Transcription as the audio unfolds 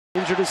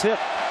Injured his hip.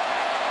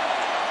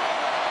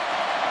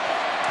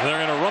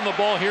 They're going to run the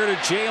ball here to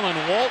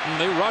Jalen Walton.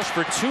 They rushed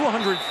for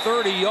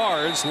 230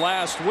 yards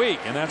last week,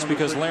 and that's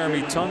because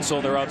Laramie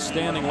Tunsil, their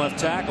outstanding left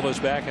tackle, is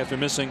back after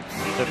missing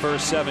the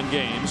first 7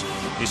 games.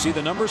 You see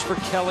the numbers for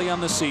Kelly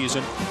on the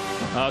season.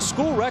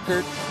 School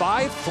record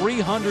 5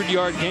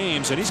 300-yard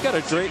games, and he's got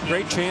a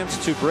great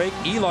chance to break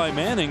Eli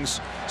Manning's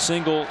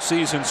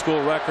single-season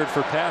school record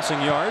for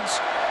passing yards.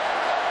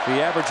 He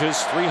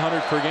averages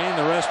 300 per game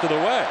the rest of the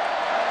way.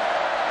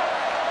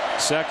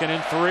 2nd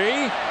and 3,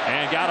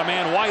 and got a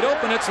man wide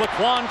open. It's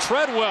Laquan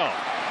Treadwell.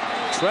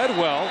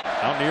 Treadwell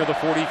out near the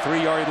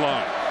 43-yard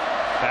line.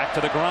 Back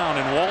to the ground,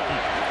 and Walton,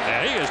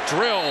 and he is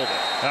drilled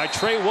by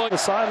Trey Williams.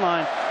 The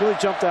sideline really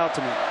jumped out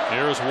to me.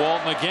 Here's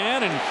Walton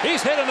again, and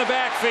he's hit in the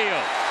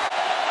backfield.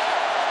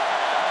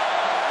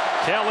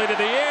 Kelly to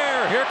the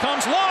air. Here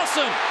comes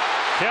Lawson.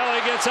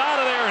 Kelly gets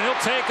out of there, and he'll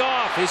take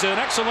off. He's an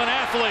excellent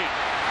athlete.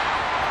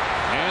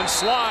 And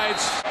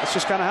slides. That's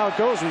just kind of how it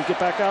goes when you get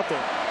back out there.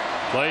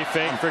 Play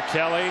fake for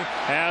Kelly.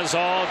 Has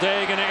all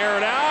day, going to air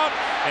it out.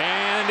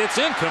 And it's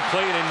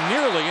incomplete and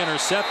nearly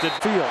intercepted.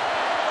 Field.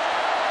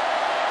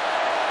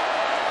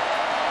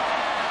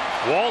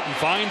 Walton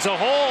finds a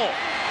hole.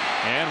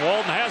 And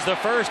Walton has the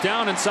first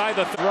down inside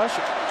the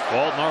rusher.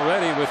 Walton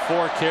already with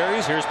 4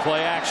 carries. Here's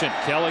play action.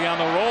 Kelly on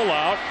the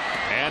rollout.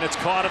 And it's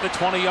caught at the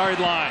 20-yard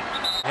line.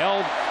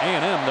 Held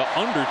A&M to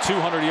under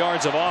 200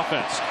 yards of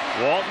offense.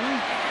 Walton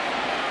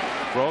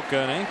broke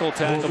an ankle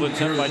tackle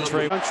attempt by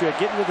Trey.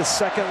 Getting to the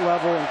second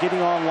level and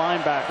getting on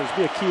linebackers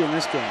be a key in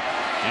this game.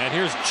 And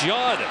here's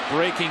Judd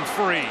breaking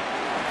free.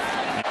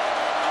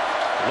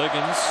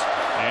 Liggins,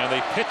 and they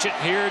pitch it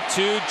here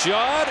to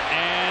Judd,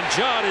 and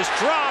Judd is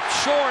dropped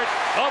short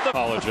of the.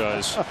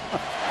 Apologize for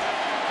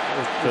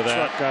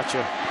that.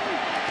 Gotcha.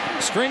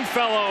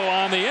 Stringfellow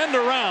on the end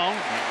around,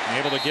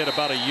 able to get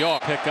about a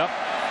yard. Pickup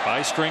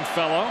by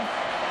Stringfellow.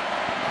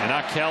 And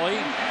now Kelly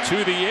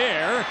to the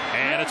air,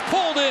 and it's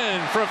pulled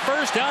in for a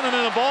first down, and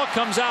then the ball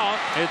comes out.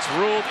 It's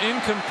ruled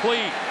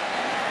incomplete.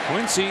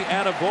 Quincy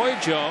attaboy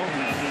Joe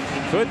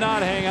could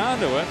not hang on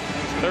to it.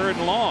 3rd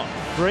and long.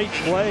 Great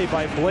play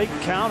by Blake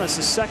Countess,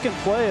 the second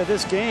play of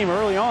this game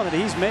early on that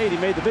he's made. He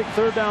made the big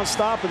 3rd down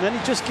stop, and then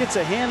he just gets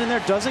a hand in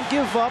there, doesn't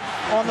give up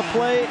on the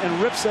play,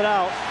 and rips it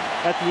out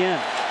at the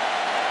end.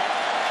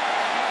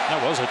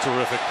 That was a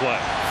terrific play.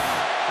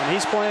 And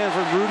he's playing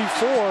for Rudy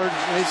Ford,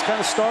 and he's kind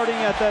of starting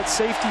at that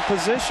safety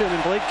position.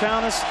 And Blake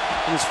Countess,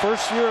 in his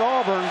first year at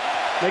Auburn,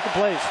 making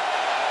plays.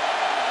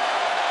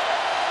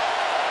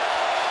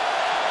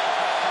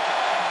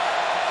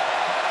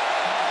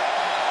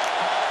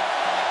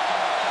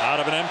 Out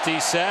of an empty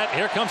set,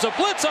 here comes a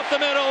blitz up the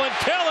middle, and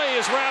Kelly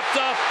is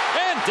wrapped up,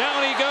 and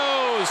down he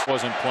goes.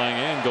 Wasn't playing,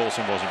 and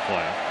Golson wasn't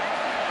playing.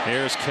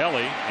 Here's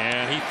Kelly,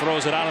 and he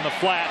throws it out in the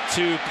flat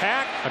to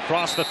Pack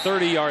across the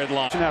 30-yard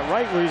line. That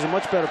right where he's a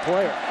much better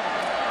player.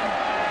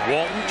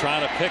 Walton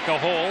trying to pick a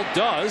hole,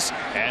 does,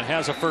 and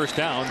has a first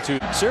down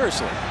to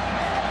seriously.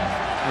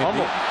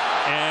 Humble.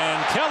 And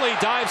Kelly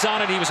dives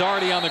on it. He was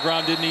already on the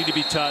ground, didn't need to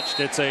be touched.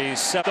 It's a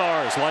 7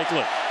 stars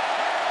likely.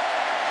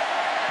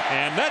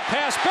 And that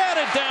pass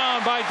batted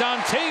down by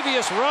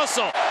Dontavius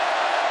Russell.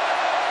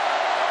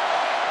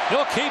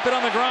 He'll keep it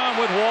on the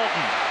ground with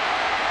Walton.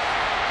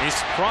 He's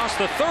crossed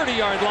the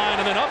 30-yard line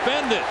and then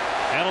upended.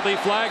 Penalty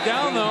flag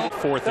down, though.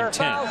 4th and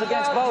 10. Fouls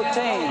against both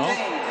teams.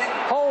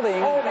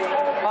 Holding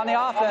on the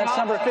offense,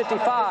 number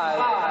 55.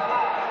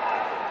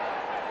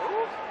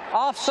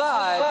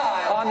 Offside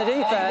on the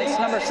defense,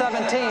 number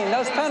 17.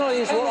 Those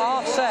penalties will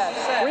offset.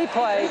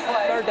 Replay,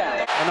 3rd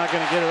down. They're not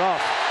going to get it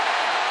off.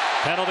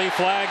 Penalty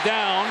flag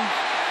down.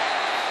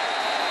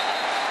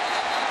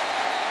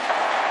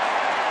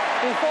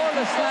 Before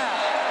the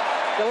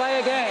snap, delay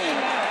a game.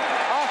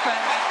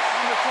 Offense,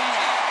 number 10.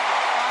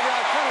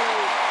 5-yard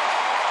penalty,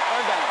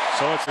 3rd down.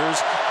 So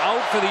it's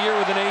out for the year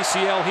with an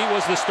ACL. He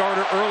was the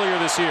starter earlier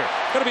this year.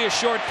 Going to be a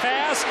short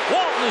pass.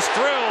 Walton is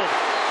drilled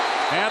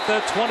at the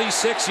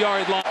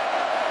 26-yard line.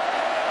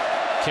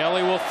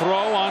 Kelly will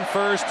throw on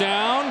first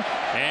down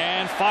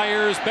and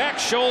fires back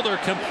shoulder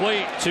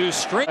complete to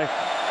String.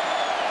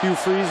 Hugh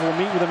Freeze will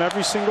meet with him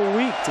every single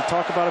week to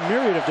talk about a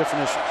myriad of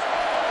different issues.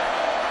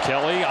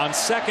 Kelly on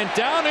 2nd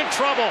down in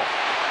trouble.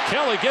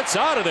 Kelly gets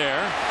out of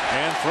there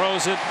and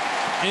throws it.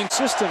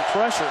 Insistent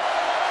pressure.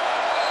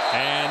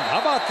 And how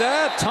about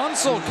that?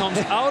 Tunsil comes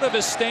out of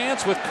his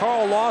stance with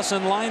Carl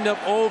Lawson lined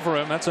up over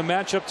him. That's a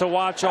matchup to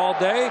watch all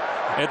day.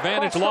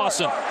 Advantage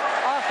Lawson.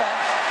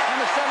 Offense,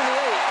 number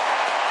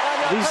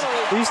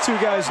 78. These 2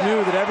 guys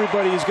knew that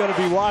everybody is going to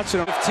be watching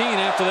them. 15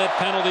 after that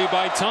penalty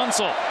by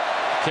Tunsil.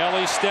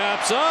 Kelly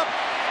steps up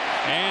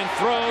and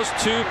throws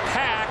to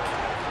Pack.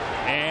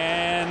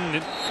 And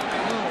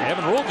they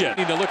haven't ruled yet.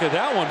 Need to look at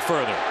that one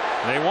further.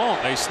 They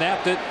won't. They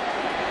snapped it.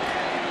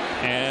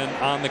 And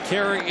on the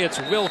carry, it's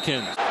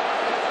Wilkins.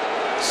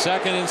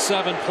 2nd and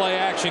 7, play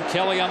action.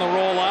 Kelly on the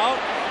rollout.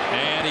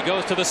 And he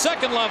goes to the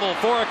 2nd level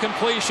for a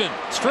completion.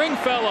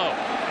 Stringfellow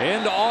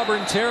into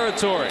Auburn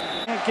territory.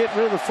 Can't get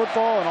rid of the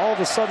football, and all of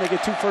a sudden they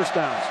get 2 first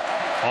downs.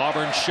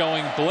 Auburn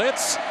showing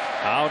blitz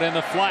out in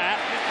the flat.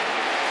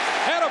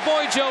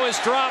 Boy Joe is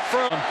dropped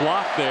from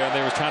block there.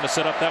 They were trying to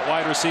set up that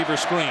wide receiver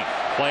screen.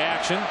 Play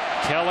action.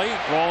 Kelly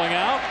rolling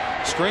out.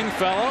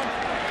 Stringfellow.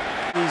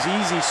 These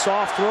easy,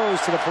 soft throws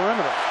to the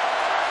perimeter.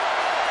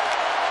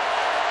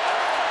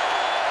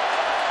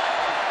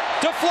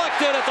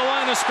 Deflected at the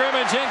line of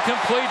scrimmage,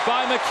 incomplete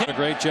by McKinney. A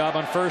great job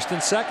on first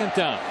and second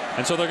down.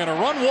 And so they're going to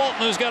run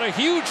Walton, who's got a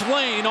huge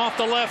lane off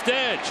the left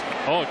edge.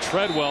 Oh,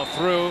 Treadwell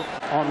through.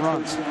 On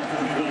runs.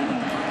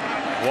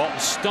 Walton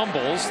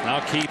stumbles, now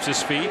keeps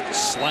his feet,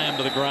 slammed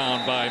to the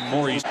ground by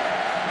Maurice.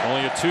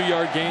 Only a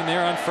 2-yard gain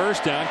there on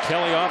first down.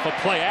 Kelly off a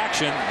play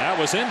action. That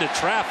was into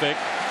traffic.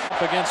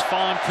 Up against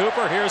Fawn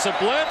Cooper. Here's a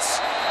blitz.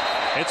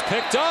 It's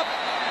picked up.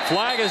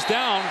 Flag is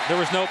down. There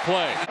was no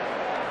play.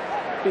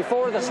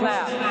 Before the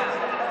snap,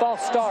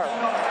 false start,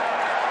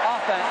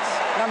 offense,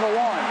 number 1,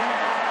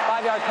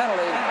 5-yard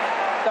penalty,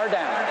 third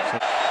down.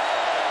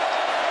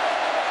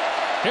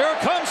 Here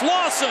comes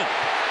Lawson.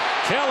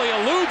 Kelly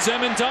eludes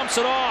him and dumps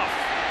it off.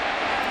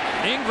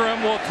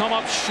 Ingram will come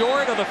up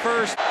short of the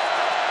first.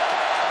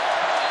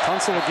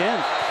 Tunsil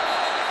again.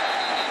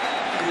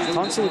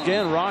 Tunsil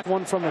again, rock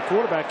one from the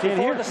quarterback. Can't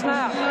hear. Before the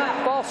snap,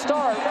 false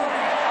start,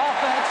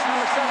 offense,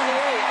 number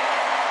 78,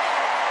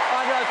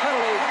 5-yard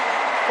penalty,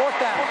 fourth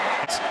down.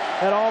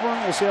 At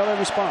Auburn, we'll see how they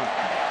respond.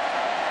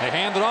 They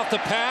hand it off to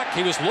Pack.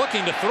 He was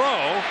looking to throw,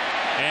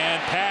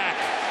 and Pack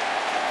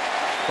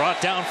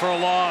brought down for a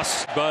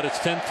loss. But it's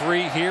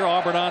 10-3 here.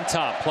 Auburn on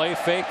top. Play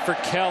fake for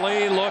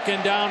Kelly, looking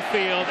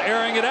downfield,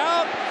 airing it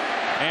out,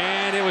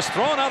 and it was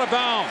thrown out of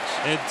bounds.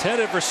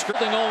 Intended for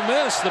stripping Ole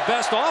Miss, the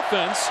best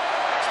offense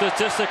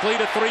statistically,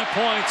 to 3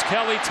 points.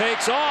 Kelly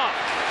takes off,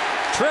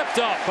 tripped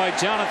up by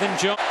Jonathan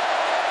Jones.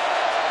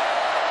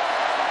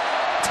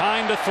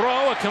 Time to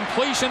throw, a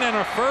completion and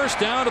a first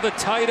down to the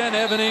tight end,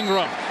 Evan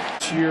Ingram.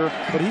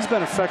 But he's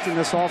been affecting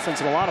this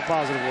offense in a lot of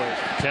positive ways.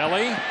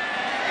 Kelly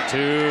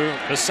to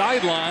the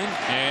sideline,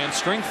 and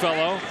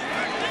Stringfellow.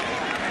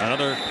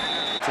 Another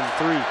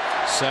 3.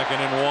 2nd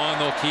and 1.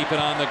 They'll keep it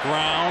on the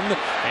ground,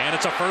 and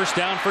it's a first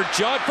down for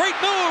Judd. Great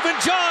move,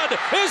 and Judd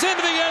is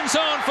into the end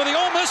zone for the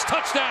Ole Miss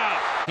touchdown.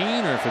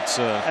 Or if it's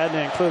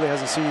Adnan clearly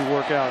hasn't seen you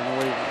work out in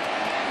the league.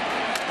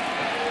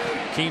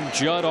 Keem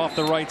Judd off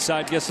the right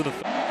side gets to the.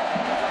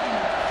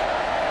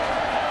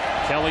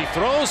 Kelly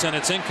throws, and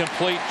it's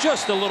incomplete,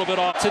 just a little bit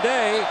off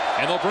today,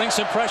 and they'll bring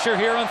some pressure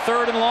here on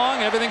 3rd and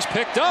long. Everything's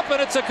picked up,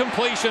 and it's a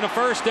completion, a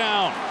first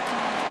down.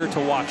 To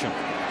watch him.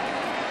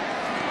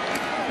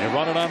 They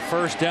run it on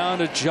first down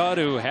to Judd,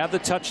 who had the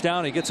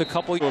touchdown. He gets a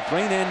couple of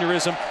brain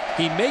aneurysm.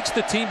 He makes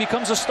the team,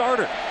 becomes a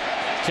starter.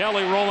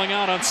 Kelly rolling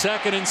out on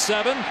 2nd and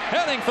 7,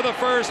 heading for the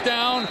first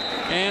down,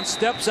 and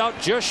steps out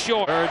just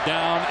short. 3rd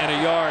down and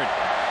a yard.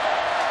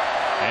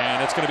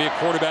 And it's going to be a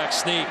quarterback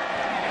sneak.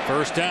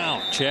 First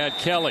down, Chad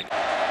Kelly.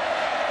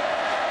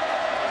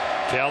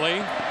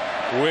 Kelly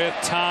with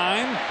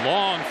time,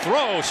 long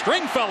throw.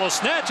 Stringfellow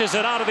snatches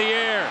it out of the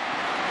air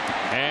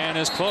and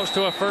is close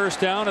to a first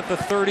down at the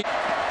 30.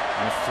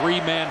 A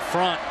 3-man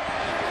front.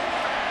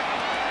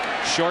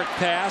 Short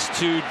pass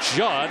to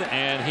Judd,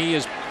 and he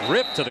is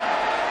ripped to the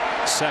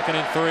 2nd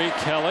and 3.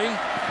 Kelly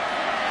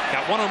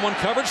got one-on-one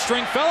coverage.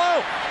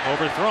 Stringfellow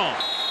overthrown.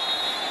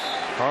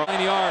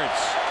 9 yards.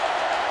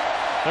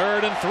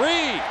 3rd and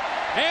 3.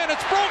 And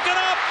it's broken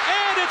up,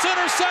 and it's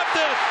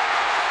intercepted.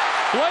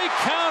 Blake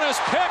Countess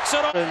picks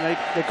it up. And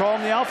they call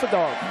him the alpha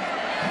dog.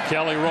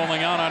 Kelly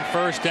rolling out on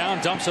first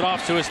down, dumps it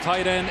off to his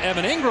tight end,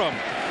 Evan Ingram.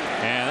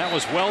 And that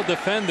was well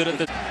defended at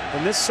the.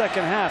 In this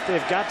second half,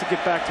 they've got to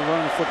get back to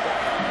running the football.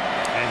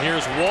 And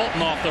here's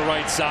Walton off the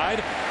right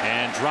side,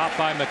 and dropped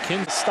by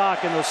McKinney.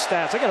 Stock in those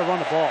stats. They got to run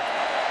the ball.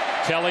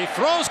 Kelly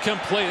throws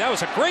complete. That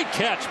was a great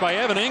catch by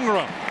Evan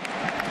Ingram.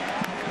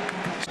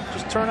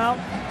 Just turn out,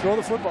 throw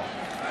the football.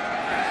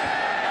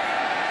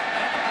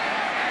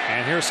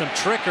 And here's some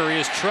trickery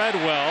as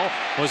Treadwell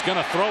was going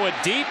to throw it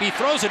deep. He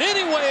throws it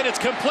anyway, and it's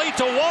complete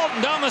to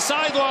Walton down the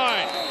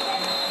sideline.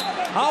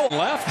 Howell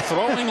left,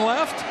 throwing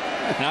left.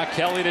 Now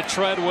Kelly to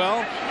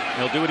Treadwell.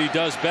 He'll do what he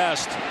does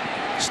best.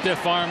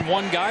 Stiff arm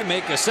one guy,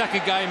 make a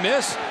second guy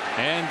miss,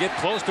 and get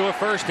close to a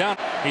first down.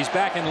 He's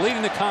back and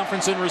leading the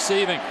conference in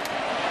receiving.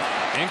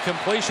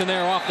 Incompletion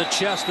there off the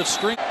chest of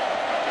String.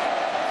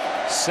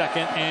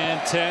 2nd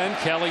and 10.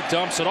 Kelly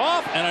dumps it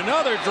off, and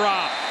another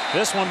drop.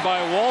 This one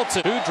by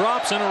Walton. 2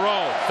 drops in a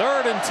row.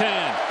 3rd and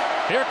 10.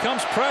 Here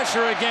comes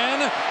pressure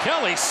again.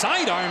 Kelly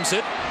sidearms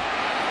it.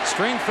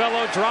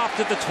 Stringfellow dropped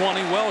at the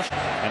 20. Welsh.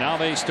 And now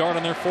they start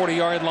on their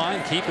 40-yard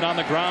line. Keep it on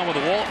the ground with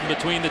Walton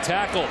between the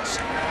tackles.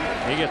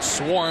 He gets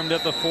swarmed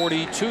at the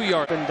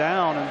 42-yard. And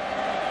down, and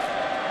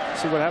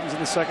see what happens in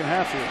the second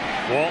half here.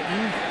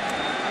 Walton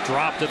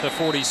dropped at the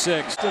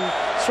 46. And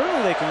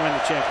certainly they can win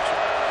the championship.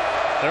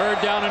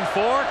 3rd down and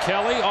 4.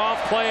 Kelly off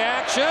play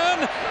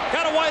action.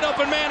 Got a wide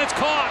open man. It's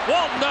caught.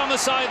 Walton down the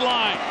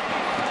sideline.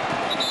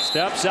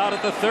 Steps out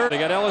at the 3rd. They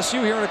got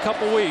LSU here in a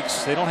couple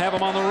weeks. They don't have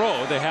him on the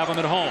road. They have him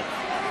at home.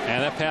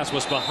 And that pass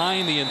was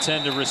behind the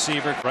intended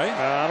receiver, right?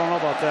 I don't know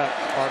about that,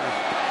 partner.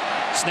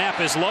 Snap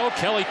is low.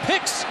 Kelly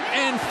picks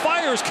and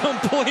fires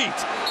complete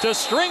to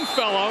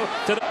Stringfellow.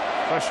 To the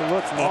Pressure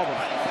look from Auburn.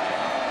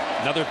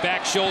 Another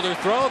back shoulder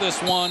throw.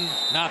 This one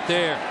not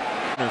there.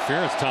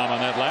 Interference, Tom, on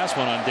that last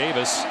one on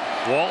Davis.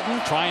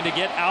 Walton trying to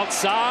get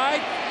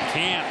outside.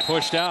 Can't.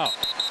 Pushed out.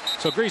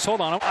 So, Grease,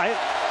 hold on.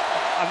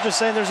 I'm just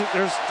saying there's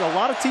a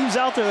lot of teams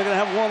out there that are going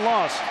to have one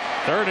loss.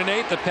 3rd and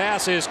 8. The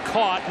pass is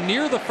caught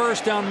near the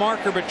first down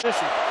marker, but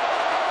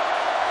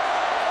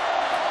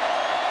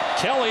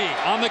Kelly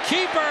on the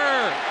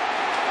keeper.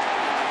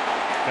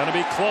 Going to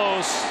be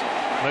close.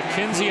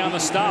 McKenzie on the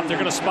stop. They're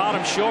going to spot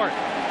him short.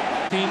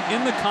 Team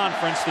in the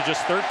conference to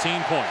just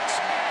 13 points.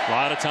 A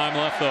lot of time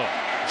left, though.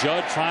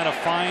 Judd trying to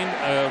find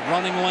a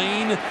running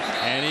lane,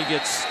 and he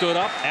gets stood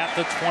up at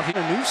the 20.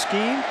 A new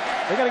scheme.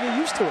 They got to get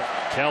used to it.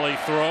 Kelly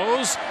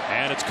throws,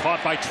 and it's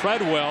caught by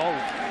Treadwell.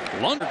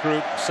 Lunder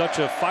Group, such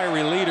a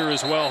fiery leader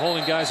as well,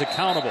 holding guys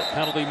accountable.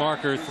 Penalty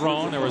marker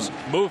thrown. There was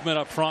movement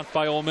up front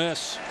by Ole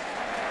Miss.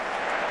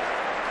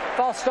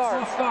 False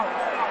start.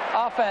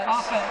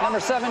 Offense. Number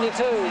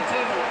 72.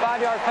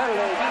 5-yard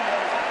penalty.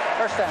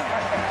 First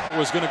down.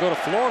 Was going to go to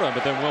Florida,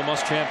 but then Will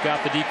Muschamp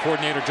got the D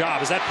coordinator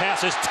job as that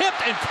pass is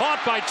tipped and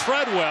caught by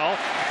Treadwell.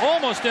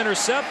 Almost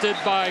intercepted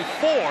by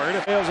Ford.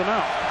 Bails him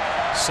out.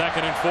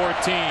 2nd and 14.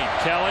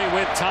 Kelly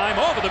with time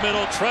over the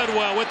middle.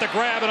 Treadwell with the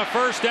grab and a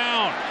first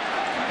down.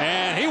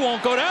 And he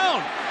won't go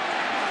down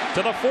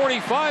to the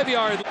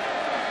 45-yard.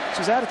 It's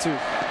his attitude.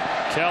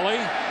 Kelly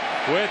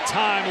with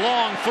time.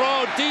 Long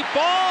throw. Deep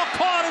ball.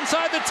 Caught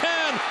inside the 10.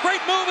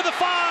 Great move of the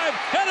 5.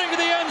 Heading to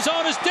the end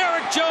zone is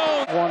Derek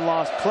Jones. One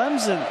loss.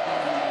 Clemson.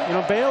 You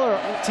know, Baylor,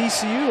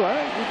 TCU.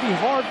 It would be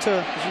hard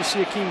to, as you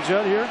see Akeem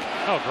Judd here.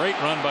 Oh, great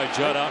run by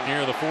Judd out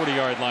near the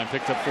 40-yard line.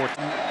 Picked up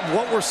 14.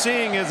 What we're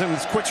seeing is in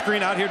this quick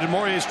screen out here to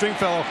Maurier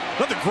Stringfellow.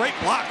 Another great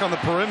block on the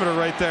perimeter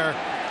right there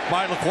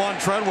by Laquan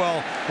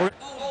Treadwell.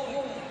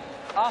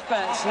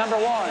 Offense, number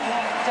 1.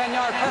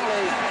 10-yard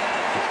penalty.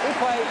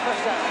 Replay,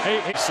 first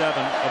down.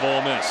 7 of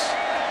Ole Miss.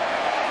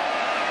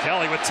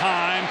 Kelly with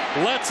time.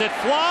 Lets it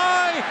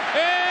fly.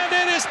 And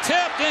it is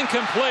tipped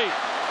incomplete.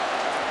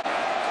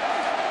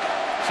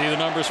 See the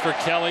numbers for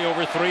Kelly,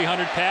 over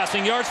 300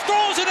 passing yards.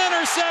 Throws an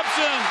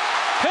interception.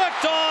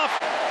 Picked off.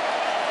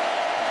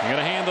 You're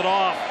going to hand it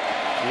off.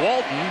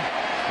 Walton,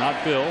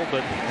 not Bill,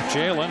 but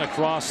Jalen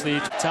across the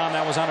Tom.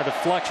 That was on a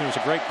deflection. It was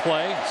a great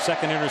play.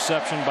 2nd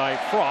interception by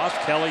Frost.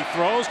 Kelly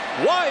throws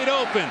wide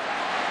open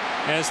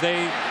as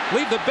they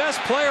leave the best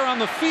player on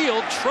the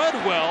field,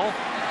 Treadwell.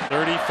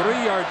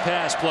 33-yard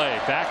pass play.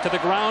 Back to the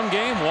ground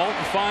game.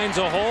 Walton finds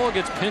a hole.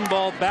 Gets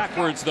pinballed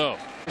backwards, though.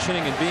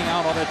 And being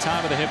out all that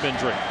time with a hip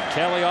injury.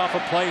 Kelly off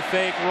a play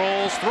fake,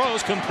 rolls,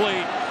 throws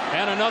complete,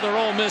 and another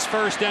Ole Miss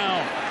first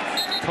down.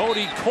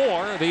 Cody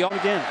Core, the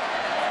again.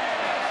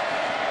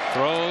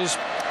 Throws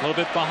a little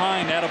bit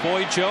behind.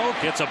 Attaboy Joe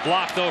gets a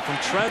block though from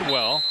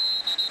Treadwell.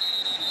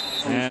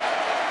 And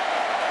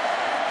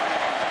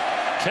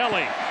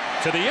Kelly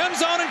to the end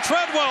zone and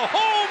Treadwell.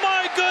 Oh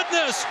my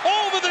goodness!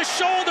 Over the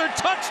shoulder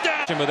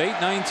touchdown. With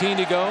 8:19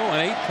 to go,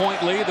 an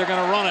 8-point lead. They're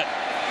going to run it.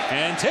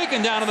 And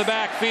taken down in the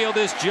backfield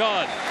is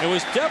Judd. It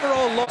was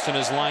Devereaux Lawson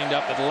is lined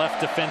up at the left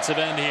defensive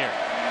end here.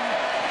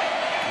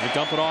 They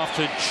dump it off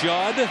to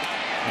Judd,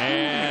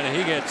 and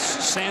he gets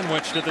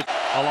sandwiched at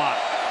a lot.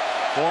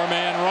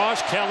 4-man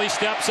rush. Kelly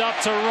steps up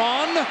to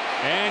run,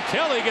 and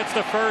Kelly gets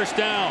the first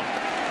down.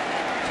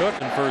 Took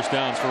first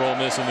downs for Ole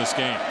Miss in this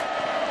game.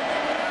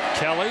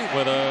 Kelly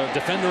with a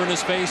defender in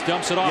his face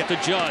dumps it off to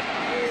Judd,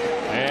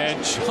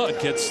 and Judd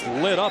gets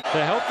lit up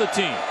to help the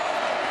team.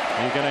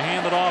 He's going to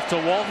hand it off to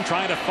Walton,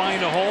 trying to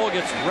find a hole.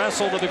 Gets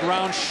wrestled to the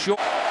ground short.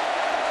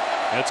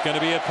 It's going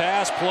to be a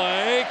pass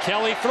play.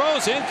 Kelly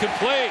throws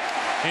incomplete.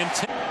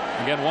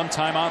 Again, one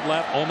timeout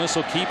left. Ole Miss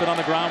will keep it on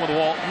the ground with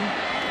Walton.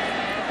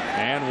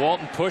 And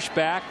Walton pushed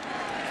back.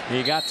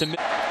 He got to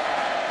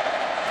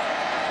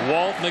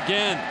Walton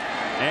again.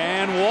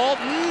 And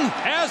Walton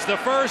has the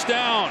first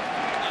down.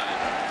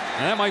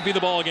 And that might be the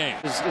ball game.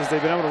 As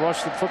they've been able to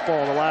rush the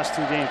football the last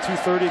 2 games.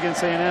 230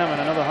 against A&M and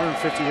another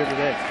 150 here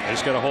today. They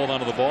just got to hold on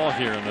to the ball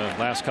here in the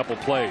last couple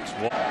plays.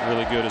 Walton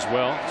really good as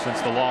well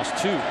since the loss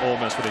to Ole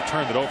Miss where they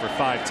turned it over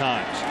 5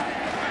 times.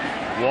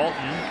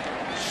 Walton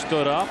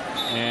stood up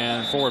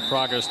and forward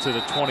progress to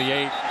the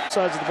 28.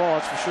 Sides of the ball,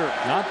 that's for sure.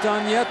 Not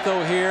done yet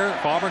though here.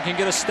 Auburn can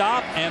get a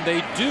stop, and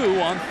they do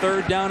on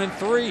 3rd down and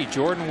 3.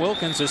 Jordan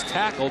Wilkins is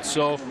tackled,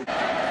 so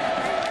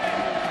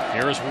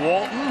here is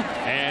Walton,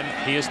 and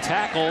he is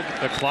tackled.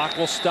 The clock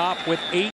will stop with 8.